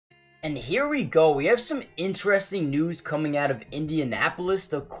And here we go. We have some interesting news coming out of Indianapolis.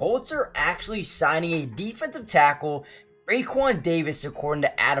 The Colts are actually signing a defensive tackle, Raekwon Davis, according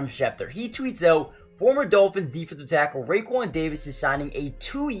to Adam Schefter. He tweets out, former Dolphins defensive tackle Raekwon Davis is signing a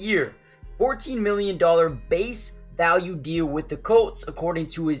 2-year, $14 million base value deal with the Colts, according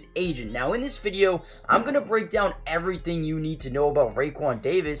to his agent. Now, in this video, I'm going to break down everything you need to know about Raekwon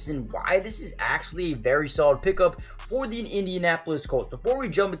Davis and why this is actually a very solid pickup for the Indianapolis Colts. Before we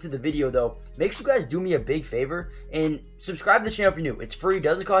jump into the video, though, make sure you guys do me a big favor and subscribe to the channel if you're new. It's free,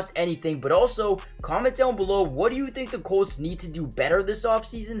 doesn't cost anything, but also comment down below, what do you think the Colts need to do better this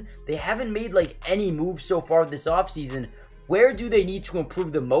offseason? They haven't made like any moves so far this offseason. Where do they need to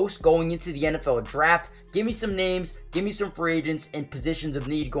improve the most going into the NFL draft? Give me some names, give me some free agents, and positions of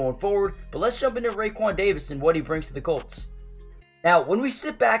need going forward. But let's jump into Raekwon Davis and what he brings to the Colts. Now, when we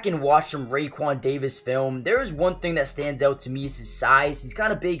sit back and watch some Raekwon Davis film, there is one thing that stands out to me is his size. He's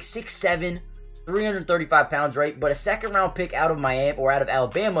kind of big, 6'7", 335 pounds, right? But a second-round pick out of Miami, or out of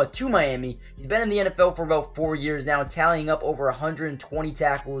Alabama to Miami. He's been in the NFL for about 4 years now, tallying up over 120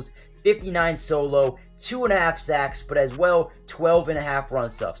 tackles, 59 solo, 2.5 sacks, but as well 12.5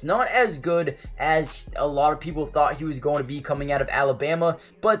 run stuffs. Not as good as a lot of people thought he was going to be coming out of Alabama,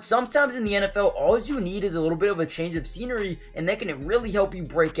 but sometimes in the NFL, all you need is a little bit of a change of scenery, and that can really help you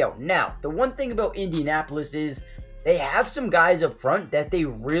break out. Now, the one thing about Indianapolis is they have some guys up front that they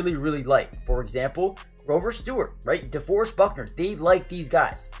really like. For example, Grover Stewart, right? DeForest Buckner, they like these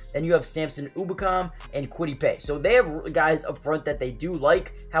guys. Then you have Samson Ubicom and Kwity Paye. So they have guys up front that they do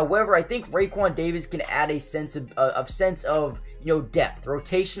like. However, I think Raekwon Davis can add a sense of depth,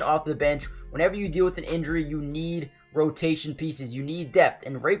 rotation off the bench. Whenever you deal with an injury, you need rotation pieces, you need depth,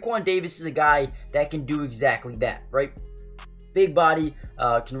 and Raekwon Davis is a guy that can do exactly that, right? Big body,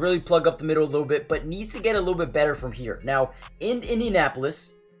 can really plug up the middle a little bit, but needs to get a little bit better from here. Now, in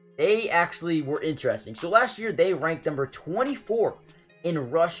Indianapolis, they actually were interesting. So last year, they ranked number 24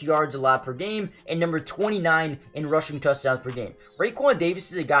 in rush yards allowed per game and number 29 in rushing touchdowns per game. Raekwon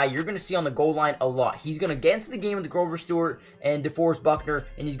Davis is a guy you're going to see on the goal line a lot. He's going to get into the game with Grover Stewart and DeForest Buckner,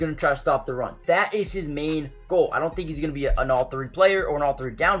 and he's going to try to stop the run. That is his main goal. I don't think he's going to be an all-three player or an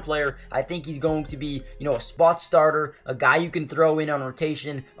all-three down player. I think he's going to be, a spot starter, a guy you can throw in on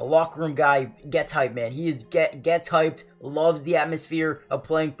rotation, a locker room guy, gets hyped, man. He gets hyped, loves the atmosphere of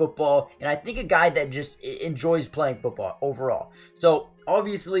playing football, and I think a guy that just enjoys playing football overall. So,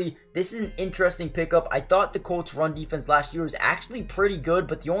 obviously, this is an interesting pickup. I thought the Colts' run defense last year was actually pretty good,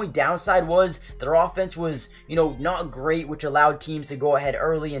 but the only downside was their offense was, not great, which allowed teams to go ahead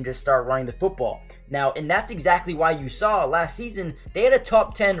early and just start running the football. Now, and that's exactly why you saw last season, they had a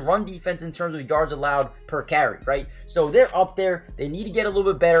top 10 run defense in terms of yards allowed per carry, right? So they're up there. They need to get a little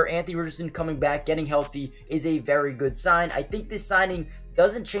bit better. Anthony Richardson coming back, getting healthy is a very good sign. I think this signing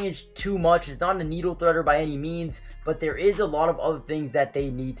doesn't change too much. It's not a needle threader by any means, but there is a lot of other things that they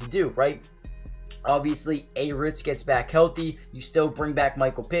need to do, right? Obviously, A-Ritz gets back healthy. You still bring back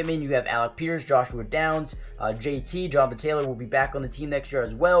Michael Pittman. You have Alec Pierce, Joshua Downs, JT, Jonathan Taylor will be back on the team next year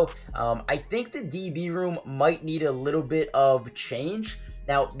as well. I think the DB room might need a little bit of change.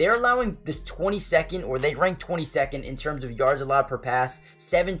 Now, they're allowing this 22nd, or they rank 22nd in terms of yards allowed per pass,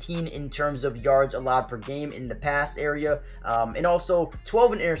 17 in terms of yards allowed per game in the pass area, and also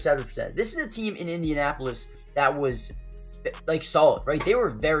 12 in interception percentage. This is a team in Indianapolis that was like solid, right? They were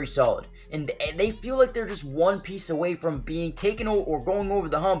very solid, and they feel like they're just one piece away from being taken over or going over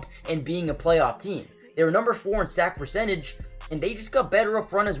the hump and being a playoff team. They were number 4 in sack percentage, and they just got better up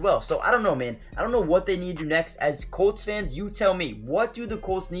front as well. So I don't know, man. I don't know what they need to do next. As Colts fans, you tell me, what do the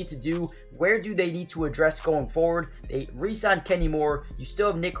Colts need to do? Where do they need to address going forward? They re-signed Kenny Moore. You still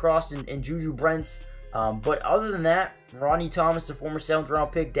have Nick Cross and Juju Brents. But other than that, Ronnie Thomas, the former 7th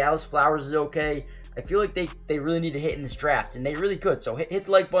round pick, Dallas Flowers is okay. I feel like they really need to hit in this draft, and they really could. So hit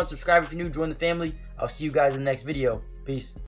the like button, subscribe if you're new, join the family. I'll see you guys in the next video. Peace.